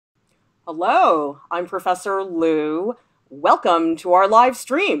Hello, I'm Professor Lieu. Welcome to our live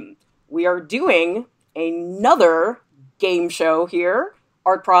stream. We are doing another game show here,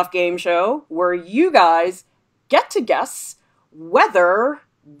 Art Prof Game Show, where you guys get to guess whether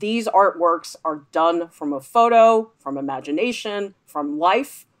these artworks are done from a photo, from imagination, from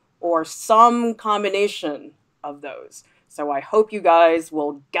life, or some combination of those. So I hope you guys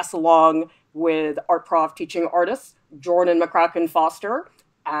will guess along with Art Prof teaching artists Jordan McCracken-Foster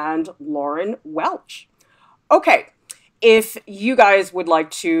and Lauryn Welch. Okay, if you guys would like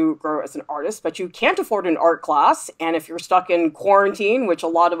to grow as an artist, but you can't afford an art class, and if you're stuck in quarantine, which a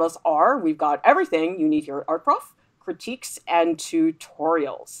lot of us are, we've got everything you need here at Art Prof, critiques and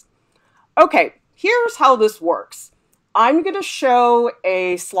tutorials. Okay, here's how this works. I'm going to show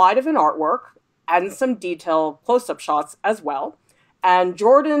a slide of an artwork and some detailed close-up shots as well. And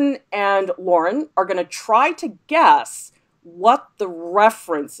Jordan and Lauryn are going to try to guess what the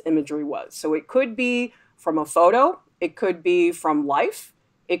reference imagery was. So it could be from a photo, it could be from life,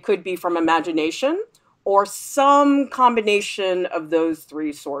 it could be from imagination, or some combination of those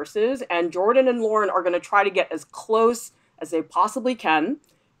three sources. And Jordan and Lauryn are going to try to get as close as they possibly can.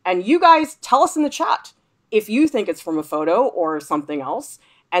 And you guys tell us in the chat if you think it's from a photo or something else.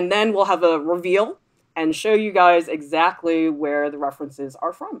 And then we'll have a reveal and show you guys exactly where the references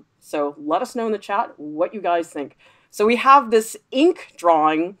are from. So let us know in the chat what you guys think. So we have this ink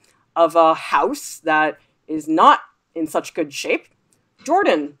drawing of a house that is not in such good shape.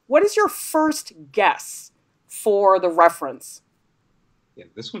 Jordan, what is your first guess for the reference? Yeah,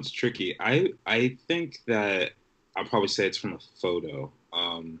 this one's tricky. I think that I'll probably say it's from a photo.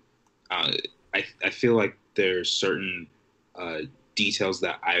 I feel like there's certain details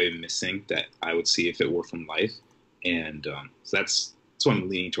that I'm missing that I would see if it were from life, and so that's what I'm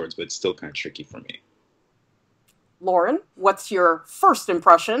leaning towards. But it's still kind of tricky for me. Lauryn, what's your first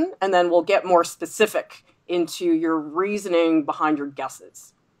impression? And then we'll get more specific into your reasoning behind your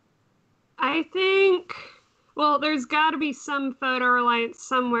guesses. I think, well, there's got to be some photo reliance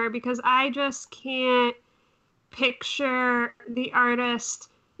somewhere because I just can't picture the artist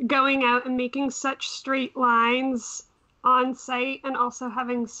going out and making such straight lines on site and also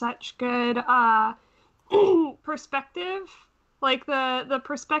having such good perspective. Like the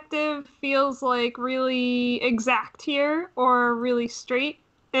perspective feels like really exact here or really straight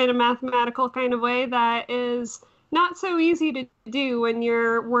in a mathematical kind of way that is not so easy to do when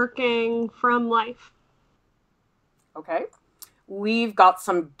you're working from life. Okay. We've got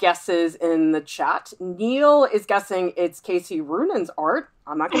some guesses in the chat. Neil is guessing it's Casey Runen's art.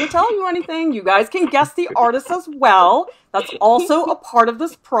 I'm not going to tell you anything. You guys can guess the artist as well. That's also a part of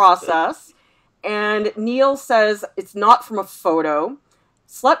this process. And Neil says it's not from a photo.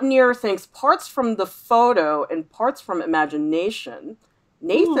 Slepnir thinks parts from the photo and parts from imagination.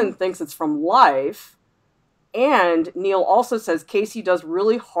 Nathan thinks it's from life. And Neil also says Casey does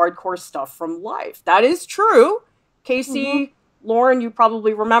really hardcore stuff from life. That is true. Casey, Lauryn, you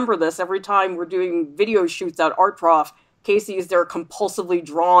probably remember this. Every time we're doing video shoots at Art Prof, Casey is there compulsively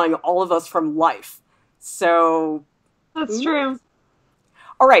drawing all of us from life. So that's true.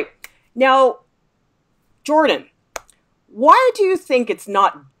 All right. Now, Jordan, why do you think it's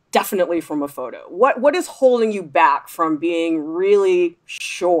not definitely from a photo? What is holding you back from being really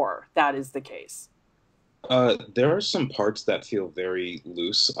sure that is the case? There are some parts that feel very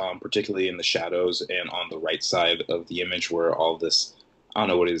loose, particularly in the shadows and on the right side of the image where all this, I don't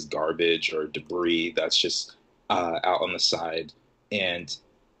know what it is, garbage or debris that's just out on the side. And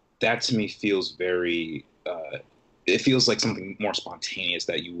that to me feels very, it feels like something more spontaneous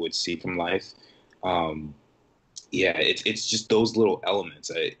that you would see from life. Yeah, it's just those little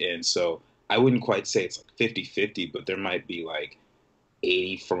elements. And so I wouldn't quite say it's like 50-50, but there might be like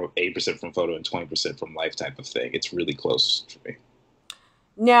 80% from photo and 20% from life type of thing. It's really close for me.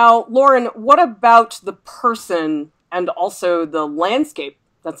 Now, Lauryn, what about the person and also the landscape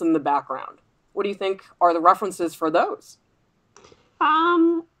that's in the background? What do you think are the references for those?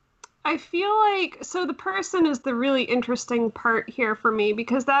 I feel like, so the person is the really interesting part here for me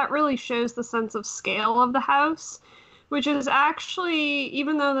because that really shows the sense of scale of the house, which is actually,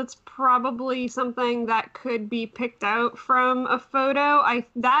 even though that's probably something that could be picked out from a photo,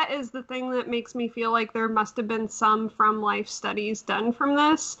 that is the thing that makes me feel like there must have been some from life studies done from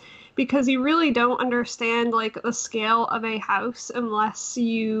this, because you really don't understand like the scale of a house unless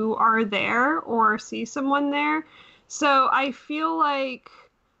you are there or see someone there. So I feel like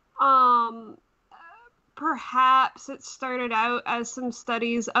perhaps it started out as some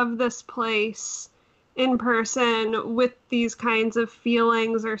studies of this place in person with these kinds of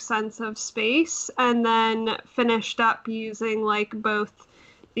feelings or sense of space, and then finished up using like both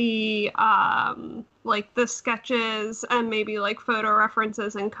the the sketches and maybe like photo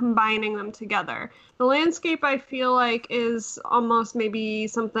references and combining them together. The landscape, I feel like, is almost maybe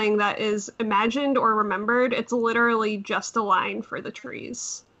something that is imagined or remembered. It's literally just a line for the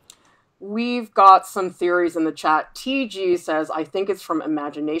trees. We've got some theories in the chat. TG says, I think it's from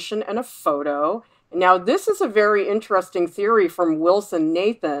imagination and a photo. Now, this is a very interesting theory from Wilson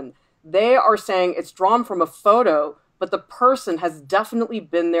Nathan. They are saying it's drawn from a photo, but the person has definitely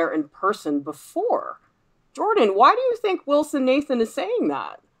been there in person before. Jordan, why do you think Wilson Nathan is saying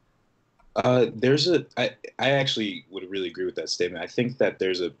that? I actually would really agree with that statement. I think that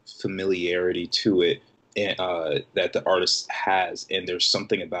there's a familiarity to it that the artist has, and there's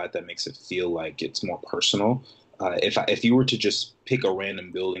something about it that makes it feel like it's more personal. If you were to just pick a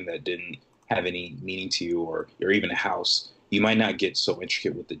random building that didn't have any meaning to you, or even a house, you might not get so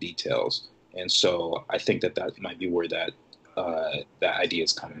intricate with the details. And so I think that might be where that idea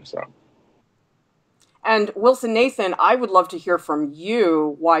is coming from. And Wilson Nathan, I would love to hear from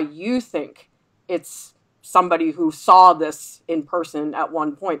you why you think it's somebody who saw this in person at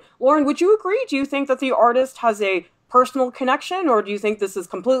one point. Lauryn, would you agree? Do you think that the artist has a personal connection, or do you think this is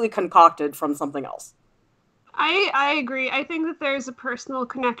completely concocted from something else? I agree. I think that there's a personal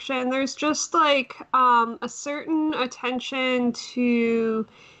connection. There's just like a certain attention to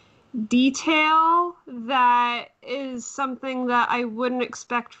detail that is something that I wouldn't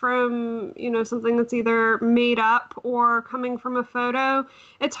expect from, something that's either made up or coming from a photo.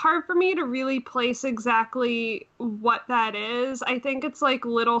 It's hard for me to really place exactly what that is. I think it's like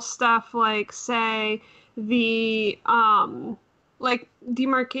little stuff like, say, the like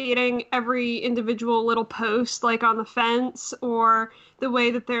demarcating every individual little post like on the fence, or the way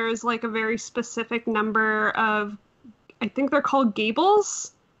that there's like a very specific number of, I think they're called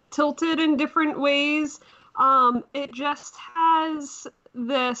gables, tilted in different ways. It just has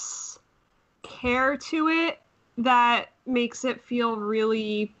this care to it that makes it feel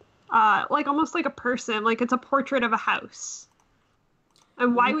really like almost like a person, like it's a portrait of a house.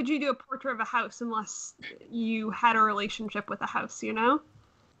 And why would you do a portrait of a house unless you had a relationship with a house,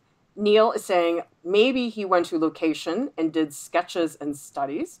 Neil is saying maybe he went to location and did sketches and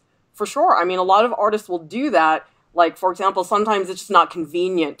studies. For sure. I mean, a lot of artists will do that. Like, for example, sometimes it's just not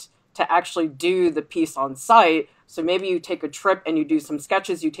convenient to actually do the piece on site. So maybe you take a trip and you do some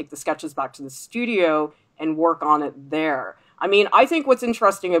sketches, you take the sketches back to the studio and work on it there. I mean, I think what's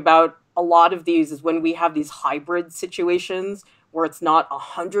interesting about a lot of these is when we have these hybrid situations where it's not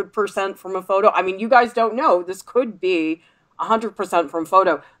 100% from a photo. I mean, you guys don't know. This could be 100% from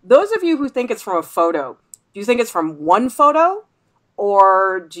photo. Those of you who think it's from a photo, do you think it's from one photo?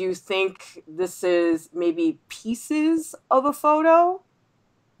 Or do you think this is maybe pieces of a photo?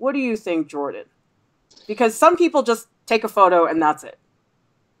 What do you think, Jordan? Because some people just take a photo and that's it.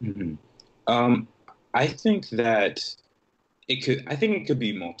 Mm-hmm. I think that it could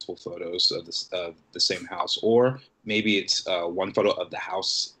be multiple photos of the same house, or maybe it's one photo of the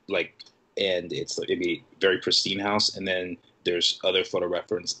house, and it's maybe a very pristine house, and then there's other photo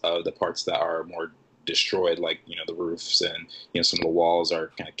reference of the parts that are more destroyed, like the roofs, and some of the walls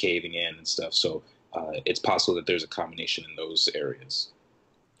are kind of caving in and stuff. So it's possible that there's a combination in those areas.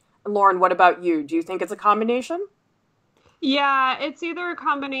 Lauryn, what about you? Do you think it's a combination? Yeah, it's either a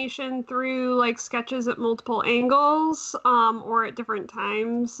combination through like sketches at multiple angles, or at different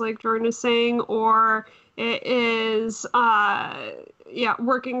times, like Jordan is saying, or it is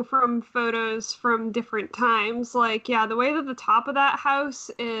working from photos from different times. Like, yeah, the way that the top of that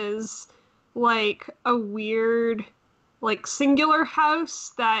house is like a weird, like singular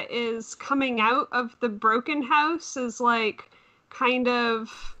house that is coming out of the broken house is like kind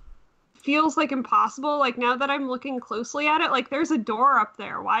of feels like impossible. Like, now that I'm looking closely at it, like there's a door up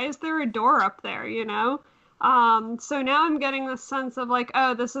there. Why is there a door up there, So now I'm getting this sense of like,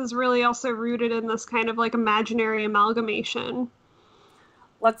 oh, this is really also rooted in this kind of like imaginary amalgamation.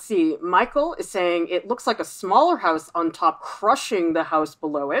 Let's see. Michael is saying it looks like a smaller house on top crushing the house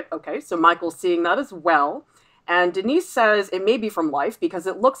below it. Okay, so Michael's seeing that as well. And Denise says it may be from life because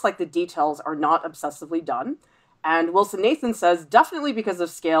it looks like the details are not obsessively done. And Wilson Nathan says definitely because of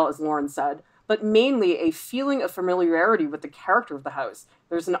scale, as Lauryn said, but mainly a feeling of familiarity with the character of the house.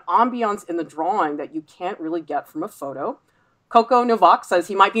 There's an ambiance in the drawing that you can't really get from a photo. Coco Novak says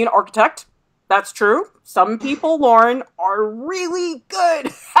he might be an architect. That's true. Some people, Lauryn, are really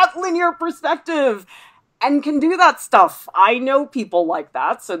good at linear perspective and can do that stuff. I know people like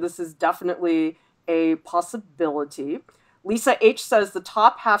that, so this is definitely a possibility. Lisa H says the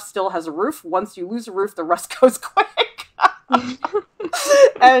top half still has a roof. Once you lose a roof, the rest goes quick.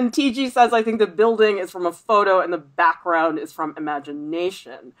 And TG says, I think the building is from a photo and the background is from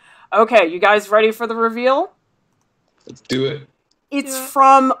imagination. Okay, you guys ready for the reveal? Let's do it. It's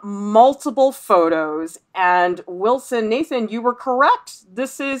from multiple photos, and Wilson, Nathan, you were correct.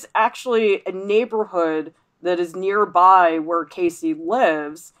 This is actually a neighborhood that is nearby where Casey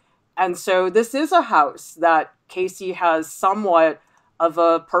lives, and so this is a house that Casey has somewhat of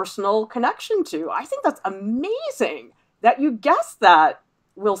a personal connection to. I think that's amazing that you guessed that,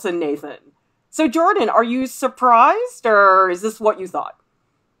 Wilson, Nathan. So, Jordan, are you surprised, or is this what you thought?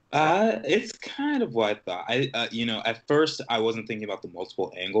 It's kind of what I thought. At first I wasn't thinking about the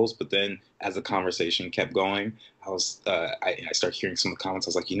multiple angles, but then as the conversation kept going, I started hearing some of the comments. I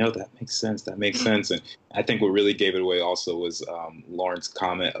was like, that makes sense. That makes sense. And I think what really gave it away also was Lauren's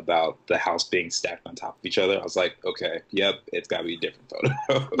comment about the house being stacked on top of each other. I was like, okay, yep, it's got to be a different photo.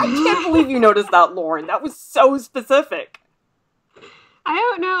 I can't believe you noticed that, Lauren. That was so specific. I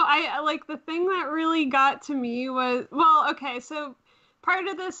don't know. I like the thing that really got to me was, so part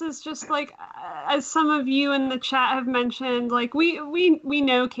of this is just like, as some of you in the chat have mentioned, like we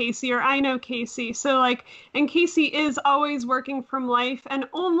know Casey, or I know Casey. So like, and Casey is always working from life and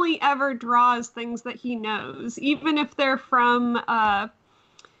only ever draws things that he knows, even if they're from like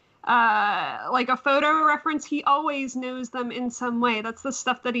a photo reference. He always knows them in some way. That's the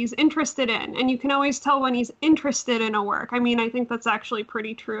stuff that he's interested in, and you can always tell when he's interested in a work. I mean, I think that's actually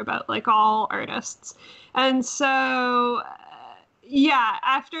pretty true about like all artists, and so. Yeah,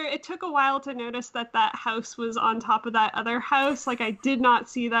 after it took a while to notice that house was on top of that other house. Like, I did not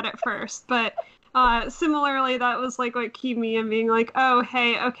see that at first, but similarly, that was like what keyed me in being like, oh,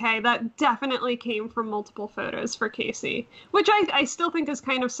 hey, okay, that definitely came from multiple photos for Casey, which I still think is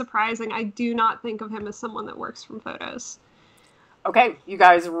kind of surprising. I do not think of him as someone that works from photos. Okay, you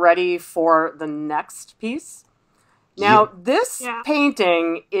guys ready for the next piece? Now, this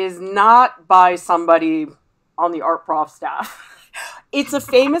painting is not by somebody on the art prof staff. It's a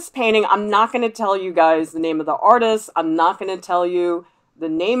famous painting. I'm not going to tell you guys the name of the artist. I'm not going to tell you the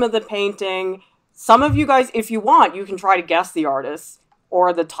name of the painting. Some of you guys, if you want, you can try to guess the artist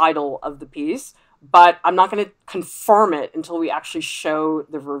or the title of the piece, but I'm not going to confirm it until we actually show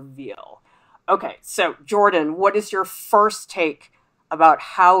the reveal. Okay, so Jordan, what is your first take about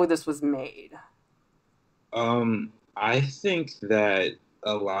how this was made? I think that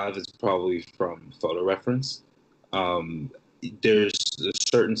a lot of it's probably from photo reference. There's a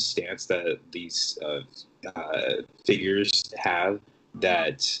certain stance that these figures have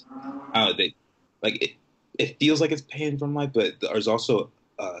that it feels like it's painted from life, but there's also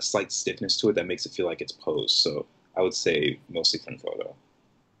a slight stiffness to it that makes it feel like it's posed. So I would say mostly from photo.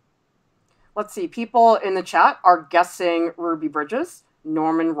 Let's see. People in the chat are guessing Ruby Bridges,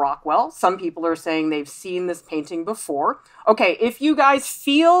 Norman Rockwell. Some people are saying they've seen this painting before. Okay, if you guys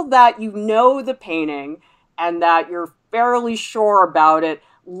feel that you know the painting and that you're fairly sure about it,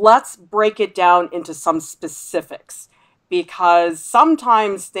 let's break it down into some specifics, because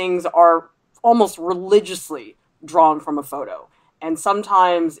sometimes things are almost religiously drawn from a photo, and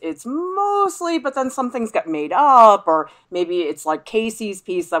sometimes it's mostly, but then some things get made up, or maybe it's like Casey's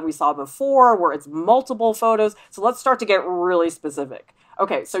piece that we saw before where it's multiple photos. So let's start to get really specific.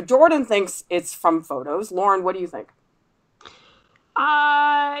 Okay, so Jordan thinks it's from photos. Lauren, what do you think?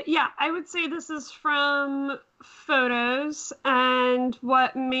 Yeah, I would say this is from photos, and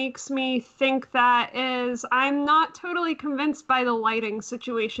what makes me think that is I'm not totally convinced by the lighting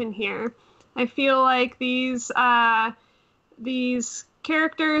situation here. I feel like these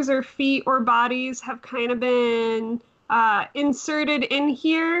characters or feet or bodies have kind of been inserted in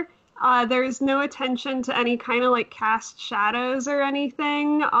here. There's no attention to any kind of like cast shadows or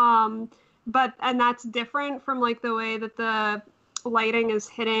anything, and that's different from like the way that the lighting is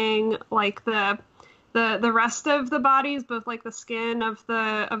hitting like the rest of the bodies, both like the skin of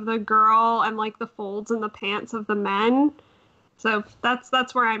the girl and like the folds in the pants of the men. So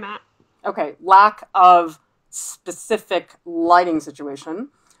that's where I'm at. Okay, lack of specific lighting situation.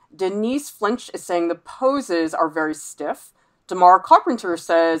 Denise Flinch is saying the poses are very stiff. Damar Carpenter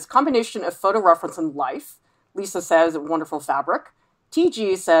says combination of photo reference and life. Lisa says wonderful fabric.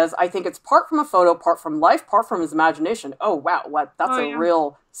 TG says, I think it's part from a photo, part from life, part from his imagination. Oh, wow. That's a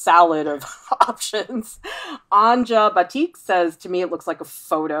real salad of options. Anja Batik says, to me, it looks like a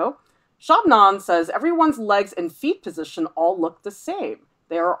photo. Shabnan says, everyone's legs and feet position all look the same.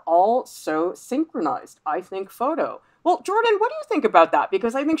 They are all so synchronized. I think photo. Well, Jordan, what do you think about that?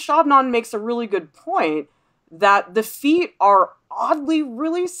 Because I think Shabnan makes a really good point that the feet are oddly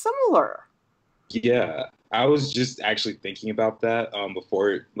really similar. Yeah. I was just actually thinking about that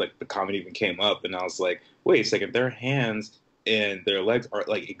before like the comment even came up, and I was like, wait a second, their hands and their legs are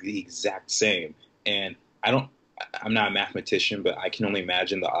like the exact same. And I don't, I'm not a mathematician, but I can only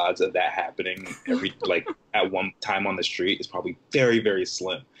imagine the odds of that happening every, like at one time on the street is probably very, very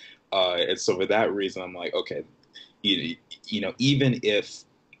slim. And so for that reason, I'm like, okay, you know, even if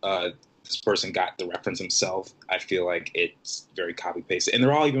this person got the reference himself, I feel like it's very copy paste. And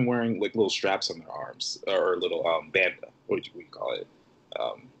they're all even wearing like little straps on their arms or little band. What do you call it?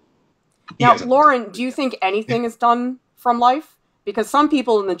 Now, Lauryn, do you think anything is done from life? Because some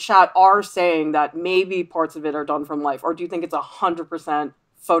people in the chat are saying that maybe parts of it are done from life, or do you think it's 100%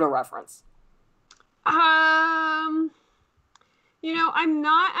 photo reference? You know, I'm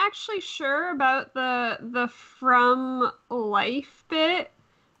not actually sure about the from life bit,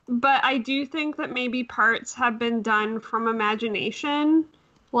 but I do think that maybe parts have been done from imagination.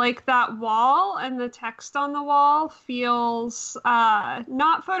 Like that wall and the text on the wall feels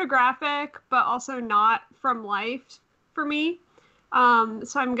not photographic, but also not from life for me.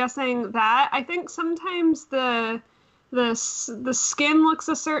 So I'm guessing that. I think sometimes the skin looks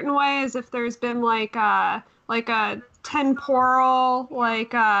a certain way, as if there's been like a temporal,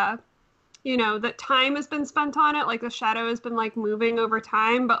 you know, that time has been spent on it, like the shadow has been like moving over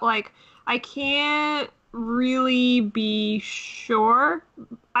time, but like I can't really be sure.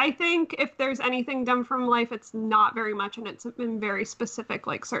 I think if there's anything done from life, it's not very much, and it's in very specific,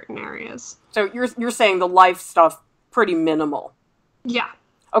 like certain areas. So you're saying the life stuff pretty minimal. Yeah.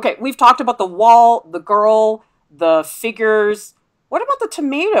 Okay, we've talked about the wall, the girl, the figures. What about the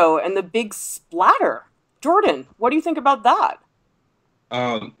tomato and the big splatter? Jordan, what do you think about that?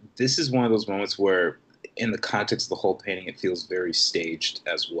 This is one of those moments where, in the context of the whole painting, it feels very staged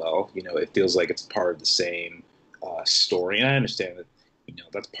as well. You know, it feels like it's part of the same story. And I understand that, you know,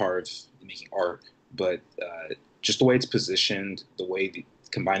 that's part of making art, but just the way it's positioned,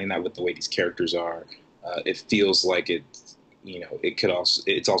 combining that with the way these characters are, it feels like it's, you know,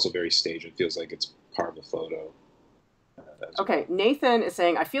 it's also very staged. It feels like it's part of a photo. Okay, Nathan is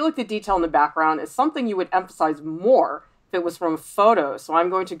saying, I feel like the detail in the background is something you would emphasize more if it was from a photo. So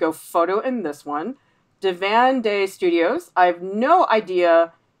I'm going to go photo in this one. Divan Day Studios, I have no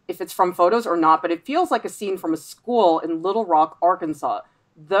idea if it's from photos or not, but it feels like a scene from a school in Little Rock, Arkansas.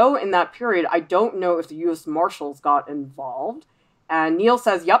 Though in that period, I don't know if the U.S. Marshals got involved. And Neil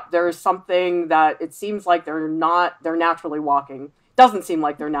says, yep, there is something that it seems like they're naturally walking. Doesn't seem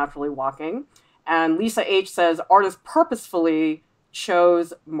like they're naturally walking. And Lisa H says, artists purposefully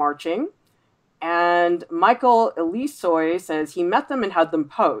chose marching. And Michael Elisoy says, he met them and had them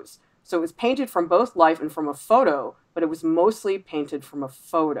pose. So it was painted from both life and from a photo, but it was mostly painted from a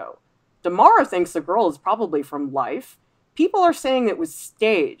photo. Damara thinks the girl is probably from life. People are saying it was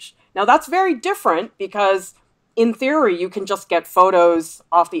staged. Now that's very different because in theory, you can just get photos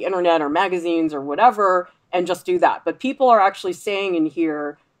off the internet or magazines or whatever and just do that. But people are actually saying in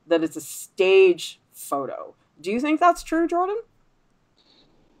here that it's a stage photo. Do you think that's true, Jordan?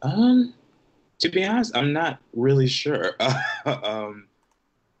 To be honest, I'm not really sure.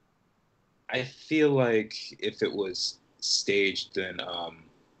 I feel like if it was staged, then I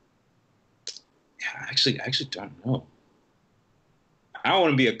actually don't know. I don't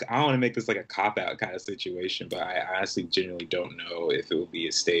want to make this like a cop out kind of situation, but I honestly genuinely don't know if it would be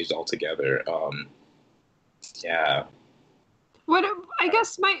staged altogether. Yeah. What I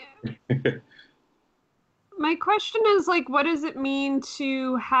guess my question is, like, what does it mean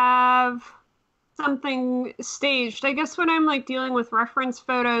to have something staged? I guess when I'm like dealing with reference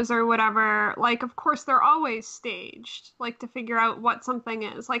photos or whatever, like, of course they're always staged, like to figure out what something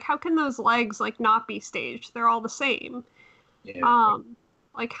is. Like, how can those legs like not be staged? They're all the same. Yeah.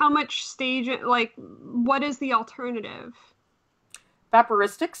 Like how much stage, like what is the alternative?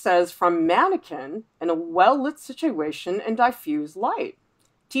 Vaporistic says, from mannequin in a well-lit situation and diffuse light.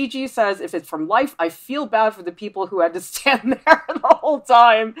 TG says, if it's from life, I feel bad for the people who had to stand there the whole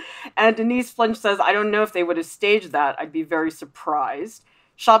time. And Denise Flinch says, I don't know if they would have staged that. I'd be very surprised.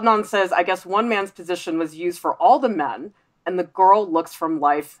 Shabnan says, I guess one man's position was used for all the men, and the girl looks from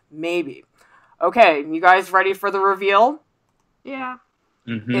life, maybe. Okay, you guys ready for the reveal? Yeah.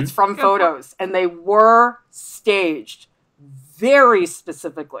 Mm-hmm. It's from photos, and they were staged very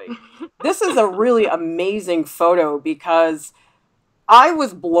specifically. This is a really amazing photo because I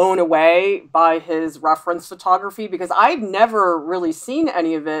was blown away by his reference photography because I'd never really seen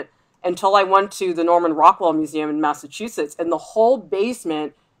any of it until I went to the Norman Rockwell Museum in Massachusetts, and the whole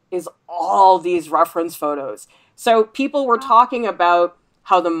basement is all these reference photos. So people were talking about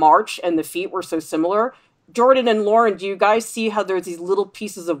how the march and the feet were so similar. Jordan and Lauryn, do you guys see how there's these little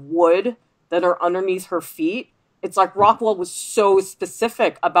pieces of wood that are underneath her feet? It's like Rockwell was so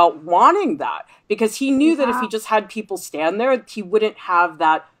specific about wanting that because he knew that if he just had people stand there, he wouldn't have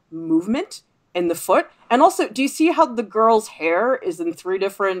that movement in the foot. And also, do you see how the girl's hair is in 3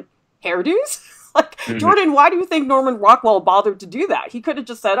 different hairdos? Like, Jordan, why do you think Norman Rockwell bothered to do that? He could have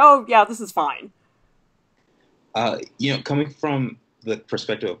just said, oh, yeah, this is fine. Coming from the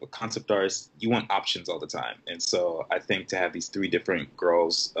perspective of a concept artist, you want options all the time. And so I think to have these 3 different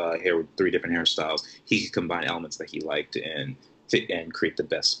girls here with 3 different hairstyles, he could combine elements that he liked and fit and create the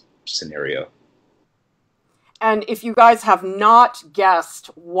best scenario. And if you guys have not guessed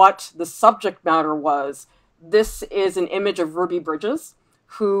what the subject matter was, this is an image of Ruby Bridges,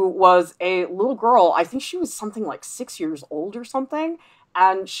 who was a little girl. I think she was something like 6 years old or something.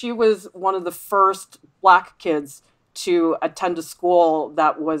 And she was one of the first Black kids to attend a school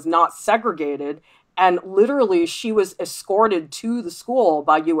that was not segregated. And literally, she was escorted to the school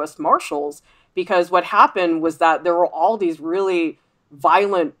by U.S. Marshals because what happened was that there were all these really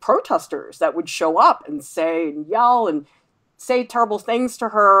violent protesters that would show up and say and yell and say terrible things to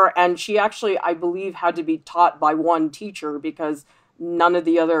her. And she actually, I believe, had to be taught by one teacher because none of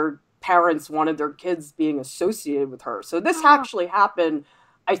the other parents wanted their kids being associated with her. So this actually happened,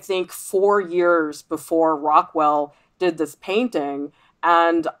 I think, 4 years before Rockwell did this painting.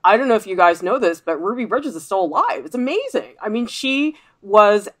 And I don't know if you guys know this, but Ruby Bridges is still alive. It's amazing. I mean, she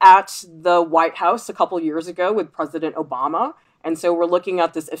was at the White House a couple years ago with President Obama. And so we're looking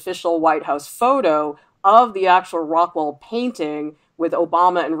at this official White House photo of the actual Rockwell painting with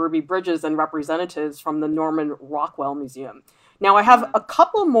Obama and Ruby Bridges and representatives from the Norman Rockwell Museum. Now, I have a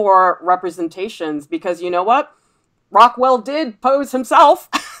couple more representations because you know what? Rockwell did pose himself.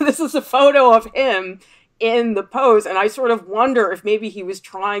 This is a photo of him in the pose. And I sort of wonder if maybe he was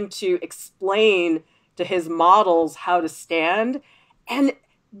trying to explain to his models how to stand. And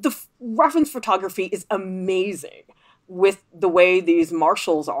the reference photography is amazing with the way these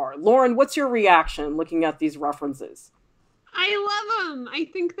marshals are. Lauryn, what's your reaction looking at these references? I love them. I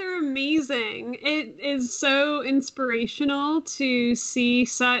think they're amazing. It is so inspirational to see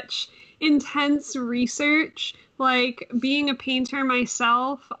such intense research. Like, being a painter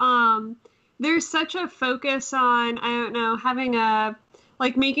myself, there's such a focus on, I don't know, having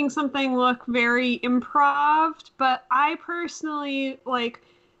like making something look very improv, but I personally like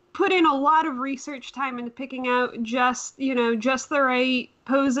put in a lot of research time into picking out just the right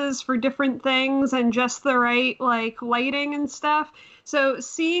poses for different things and just the right like lighting and stuff. So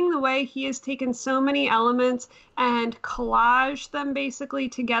seeing the way he has taken so many elements and collaged them basically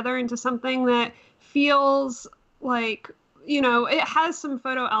together into something that feels like, it has some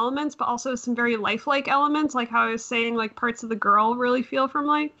photo elements, but also some very lifelike elements, like how I was saying, like parts of the girl really feel from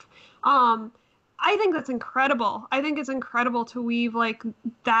life. I think that's incredible. I think it's incredible to weave like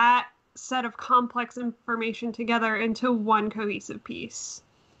that set of complex information together into one cohesive piece.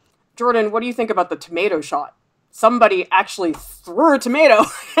 Jordan, what do you think about the tomato shot? Somebody actually threw a tomato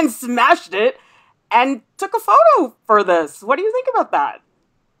and smashed it and took a photo for this. What do you think about that?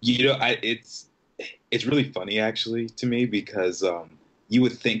 It's really funny actually to me because you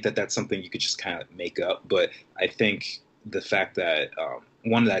would think that that's something you could just kind of make up, but I think the fact that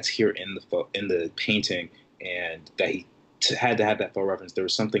one that's here in the painting and that he had to have that photo reference, there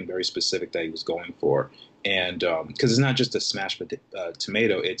was something very specific that he was going for, and because it's not just a smashed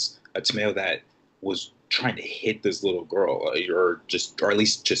tomato, it's a tomato that was trying to hit this little girl, or at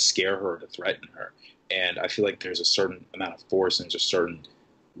least just scare her to threaten her. And I feel like there's a certain amount of force and just a certain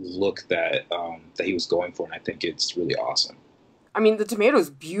look that he was going for, and I think it's really awesome. I mean, the tomato is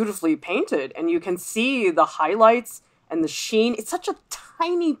beautifully painted, and you can see the highlights and the sheen. It's such a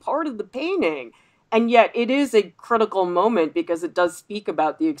tiny part of the painting, and yet it is a critical moment because it does speak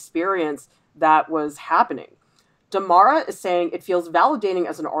about the experience that was happening. Damara is saying, it feels validating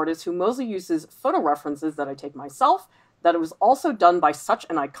as an artist who mostly uses photo references that I take myself, that it was also done by such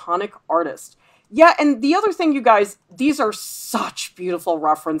an iconic artist. Yeah, and the other thing, you guys, these are such beautiful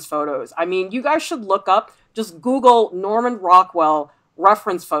reference photos. I mean, you guys should look up, just Google Norman Rockwell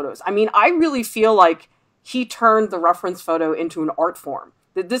reference photos. I mean, I really feel like he turned the reference photo into an art form.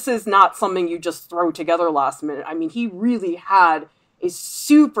 That this is not something you just throw together last minute. I mean, he really had a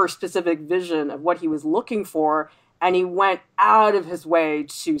super specific vision of what he was looking for, and he went out of his way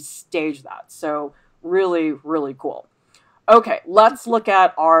to stage that. So really, really cool. Okay, let's look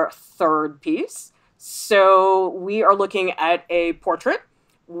at our third piece. So we are looking at a portrait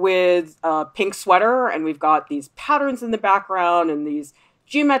with a pink sweater, and we've got these patterns in the background and these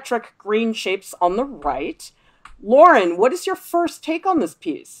geometric green shapes on the right. Lauryn, what is your first take on this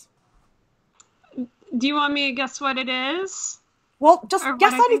piece? Do you want me to guess what it is? Well, just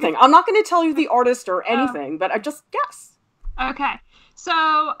guess anything. I'm not going to tell you the artist or anything, but I just guess. Okay. So,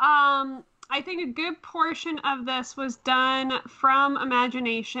 I think a good portion of this was done from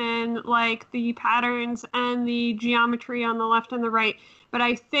imagination, like the patterns and the geometry on the left and the right. But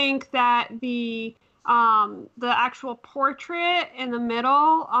I think that the actual portrait in the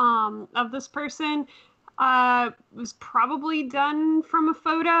middle of this person was probably done from a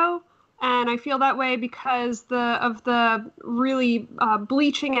photo. And I feel that way because of the really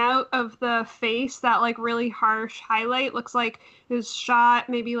bleaching out of the face, that like really harsh highlight looks like it was shot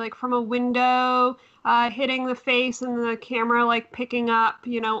maybe like from a window, hitting the face, and the camera like picking up,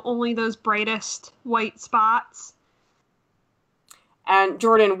 only those brightest white spots. And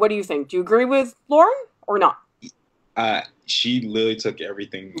Jordan, what do you think? Do you agree with Lauryn or not? She literally took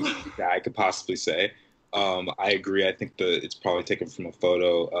everything that I could possibly say. I agree. I think it's probably taken from a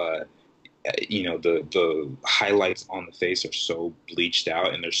photo. The highlights on the face are so bleached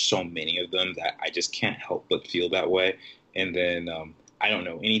out, and there's so many of them that I just can't help but feel that way. And then I don't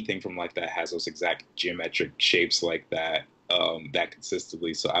know, anything from like that has those exact geometric shapes like that that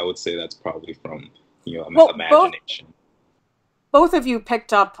consistently. So I would say that's probably from imagination. Both of you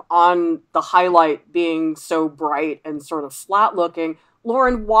picked up on the highlight being so bright and sort of flat looking.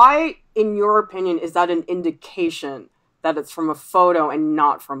 Lauryn, why, in your opinion, is that an indication that it's from a photo and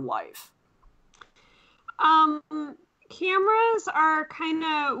not from life? Cameras are kind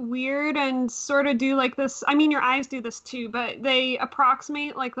of weird and sort of do like this. I mean, your eyes do this too, but they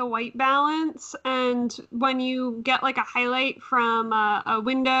approximate like the white balance. And when you get like a highlight from a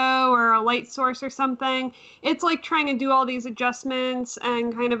window or a light source or something, it's like trying to do all these adjustments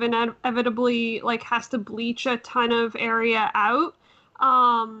and kind of inevitably like has to bleach a ton of area out.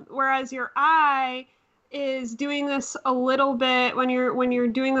 Whereas your eye is doing this a little bit when you're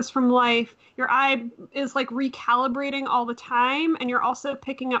doing this from life. Your eye is like recalibrating all the time, and you're also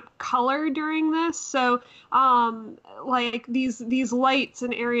picking up color during this. So like these lights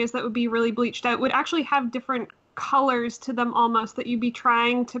in areas that would be really bleached out would actually have different colors to them almost, that you'd be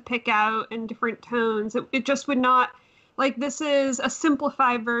trying to pick out in different tones. It just would not, like, this is a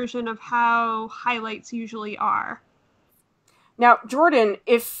simplified version of how highlights usually are. Now, Jordan,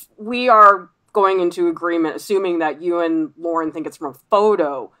 if we are going into agreement, assuming that you and Lauryn think it's from a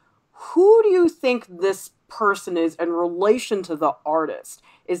photo, who do you think this person is in relation to the artist?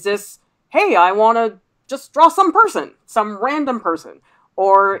 Is this, hey, I want to just draw some person, some random person?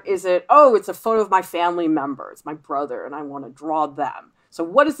 Or is it, oh, it's a photo of my family member, it's my brother, and I want to draw them? So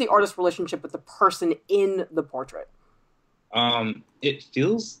what is the artist's relationship with the person in the portrait? It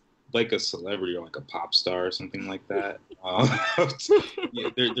feels like a celebrity or like a pop star or something like that. Yeah,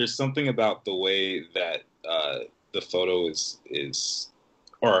 there's something about the way that the photo is,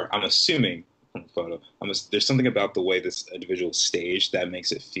 or I'm assuming from the photo, there's something about the way this individual is staged that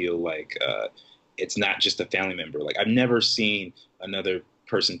makes it feel like it's not just a family member. Like, I've never seen another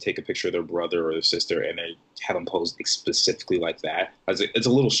person take a picture of their brother or their sister and they have them posed specifically like that. It's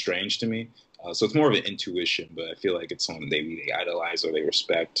a little strange to me. So it's more of an intuition, but I feel like it's someone they idolize or they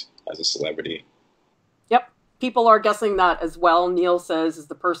respect as a celebrity. Yep. People are guessing that as well. Neil says, is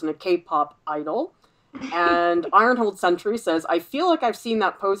the person a K-pop idol? And Ironhold Sentry says, I feel like I've seen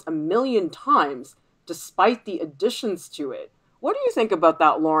that post 1,000,000 times, despite the additions to it. What do you think about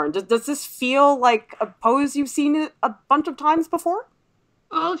that, Lauryn? Does this feel like a pose you've seen it a bunch of times before?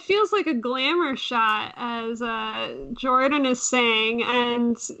 Well, it feels like a glamour shot, as Jordan is saying,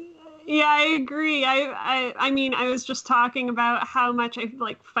 and yeah, I agree. I mean, I was just talking about how much I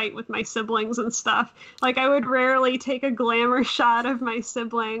like fight with my siblings and stuff. Like, I would rarely take a glamour shot of my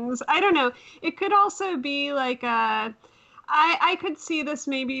siblings. I don't know. It could also be like I could see this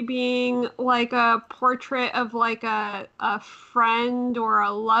maybe being like a portrait of like a friend or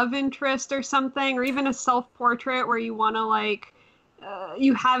a love interest or something, or even a self-portrait where you want to like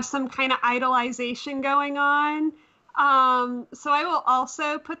you have some kind of idolization going on. So I will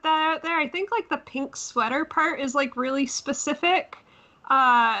also put that out there. I think like the pink sweater part is like really specific.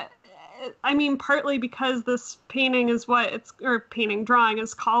 I mean, partly because this painting is drawing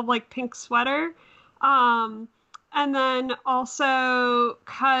is called like Pink Sweater. And then also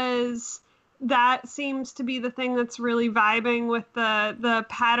because that seems to be the thing that's really vibing with the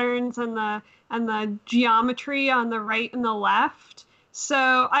patterns and the geometry on the right and the left. So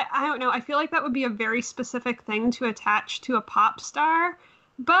I don't know. I feel like that would be a very specific thing to attach to a pop star.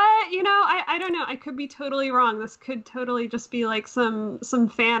 But, I don't know. I could be totally wrong. This could totally just be like some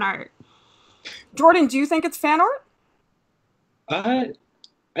fan art. Jordan, do you think it's fan art?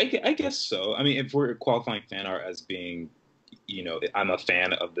 I guess so. I mean, if we're qualifying fan art as being, I'm a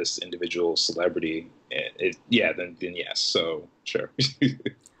fan of this individual celebrity, then yes. So sure.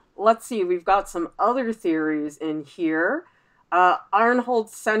 Let's see, we've got some other theories in here. Ironhold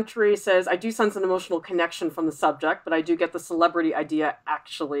Sentry says, I do sense an emotional connection from the subject, but I do get the celebrity idea,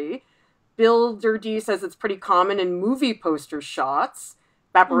 actually. Builder D says it's pretty common in movie poster shots.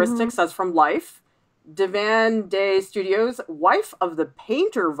 Vaporistic says from life. Divan Day Studios, wife of the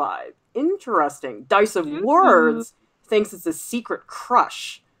painter vibe. Interesting. Dice of Words thinks it's a secret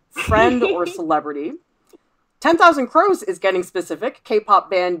crush. Friend or celebrity. 10,000 Crows is getting specific. K-pop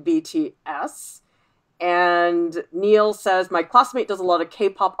band BTS. And Neil says, my classmate does a lot of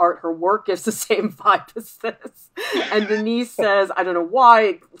K-pop art. Her work gives the same vibe as this. And Denise says, I don't know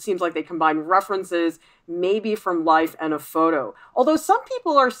why. It seems like they combine references, maybe from life and a photo. Although some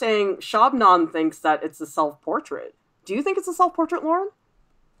people are saying Shabnan thinks that it's a self-portrait. Do you think it's a self-portrait, Lauryn?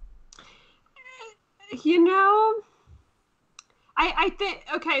 I think,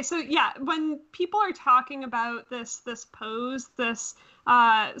 okay, so yeah, when people are talking about this pose, this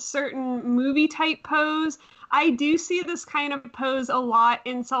certain movie type pose, I do see this kind of pose a lot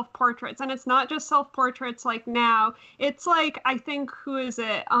in self-portraits. And it's not just self-portraits like now. It's like, I think, who is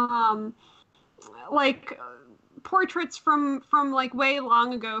it? Like portraits from like way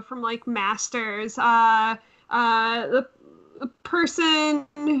long ago, from like masters. The person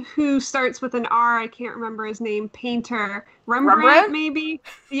who starts with an R, I can't remember his name, painter. Rembrandt, maybe?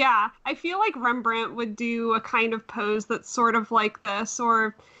 Yeah. I feel like Rembrandt would do a kind of pose that's sort of like this,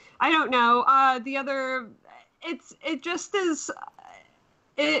 or I don't know.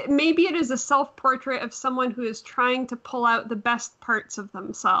 Maybe it is a self-portrait of someone who is trying to pull out the best parts of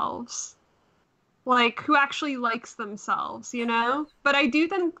themselves. Like, who actually likes themselves, But I do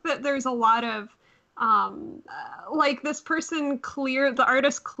think that there's a lot of like this person the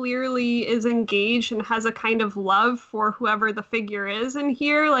artist clearly is engaged and has a kind of love for whoever the figure is in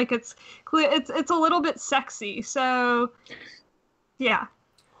here. Like it's a little bit sexy. So yeah.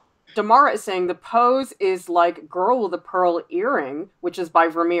 Damara is saying the pose is like Girl with a Pearl Earring, which is by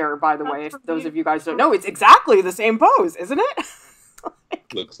Vermeer, by the way, if those of you guys don't know. It's exactly the same pose, isn't it?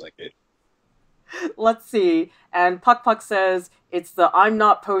 Looks like it. Let's see. And Puck Puck says, it's the I'm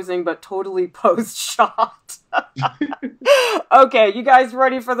not posing, but totally posed shot. Okay, you guys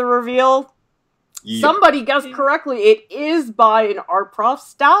ready for the reveal? Yep. Somebody guessed correctly. It is by an Art Prof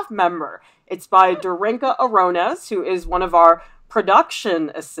staff member. It's by Darinka Arones, who is one of our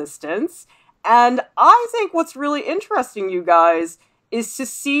production assistants. And I think what's really interesting, you guys, is to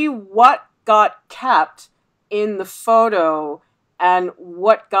see what got kept in the photo and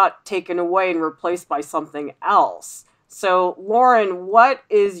what got taken away and replaced by something else. So, Lauryn, what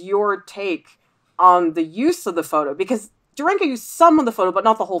is your take on the use of the photo? Because Darinka used some of the photo, but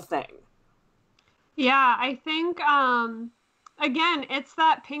not the whole thing. Yeah, I think, again, it's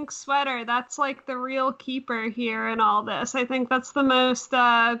that pink sweater. That's like the real keeper here in all this. I think that's the most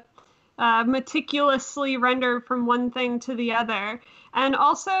meticulously rendered from one thing to the other. And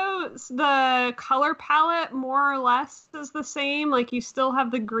also the color palette more or less is the same. Like you still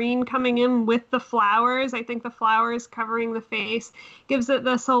have the green coming in with the flowers. I think the flowers covering the face gives it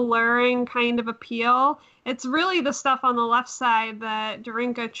this alluring kind of appeal. It's really the stuff on the left side that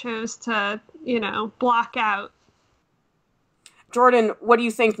Darinka chose to, block out. Jordan, what do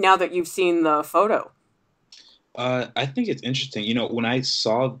you think now that you've seen the photo? I think it's interesting. When I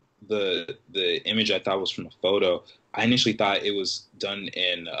saw the image I thought was from a photo, I initially thought it was done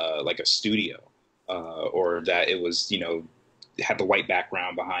in like a studio, or that it was, had the white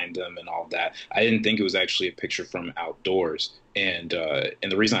background behind them and all that. I didn't think it was actually a picture from outdoors. And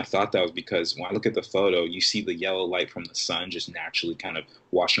the reason I thought that was because when I look at the photo, you see the yellow light from the sun just naturally kind of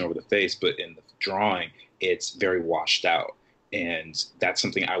washing over the face. But in the drawing, it's very washed out. And that's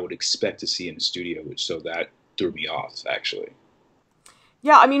something I would expect to see in a studio, so that threw me off, actually.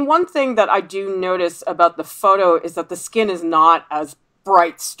 Yeah, I mean, one thing that I do notice about the photo is that the skin is not as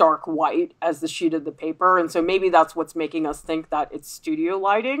bright, stark white as the sheet of the paper. And so maybe that's what's making us think that it's studio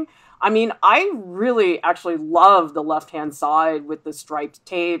lighting. I mean, I really actually love the left-hand side with the striped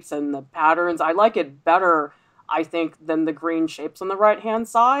tapes and the patterns. I like it better, I think, than the green shapes on the right-hand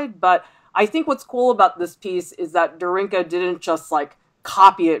side. But I think what's cool about this piece is that Darinka didn't just, like,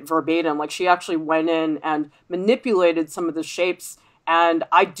 copy it verbatim. Like, she actually went in and manipulated some of the shapes. And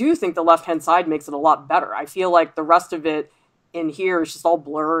I do think the left-hand side makes it a lot better. I feel like the rest of it in here is just all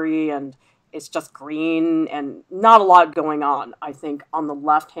blurry and it's just green and not a lot going on, I think, on the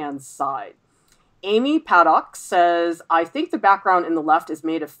left-hand side. Amy Paddock says, I think the background in the left is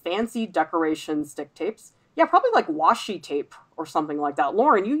made of fancy decoration stick tapes. Yeah, probably like washi tape or something like that.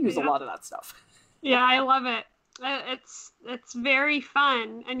 Lauryn, you use a lot of that stuff. Yeah, I love it. It's very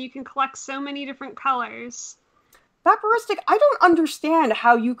fun, and you can collect so many different colors. Vaporistic, I don't understand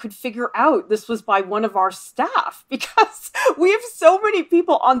how you could figure out this was by one of our staff, because we have so many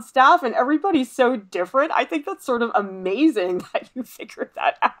people on staff and everybody's so different. I think that's sort of amazing that you figured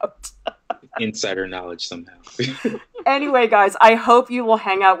that out. Insider knowledge somehow. Anyway, guys, I hope you will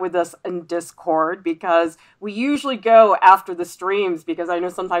hang out with us in Discord, because we usually go after the streams, because I know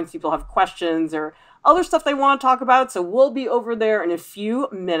sometimes people have questions or other stuff they want to talk about, so we'll be over there in a few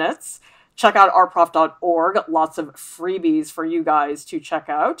minutes. Check out artprof.org. Lots of freebies for you guys to check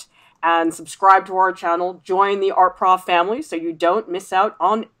out. And subscribe to our channel. Join the Art Prof family so you don't miss out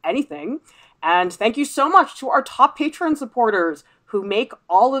on anything. And thank you so much to our top Patreon supporters who make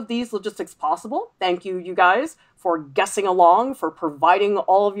all of these logistics possible. Thank you, you guys, for guessing along, for providing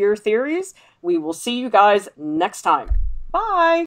all of your theories. We will see you guys next time. Bye!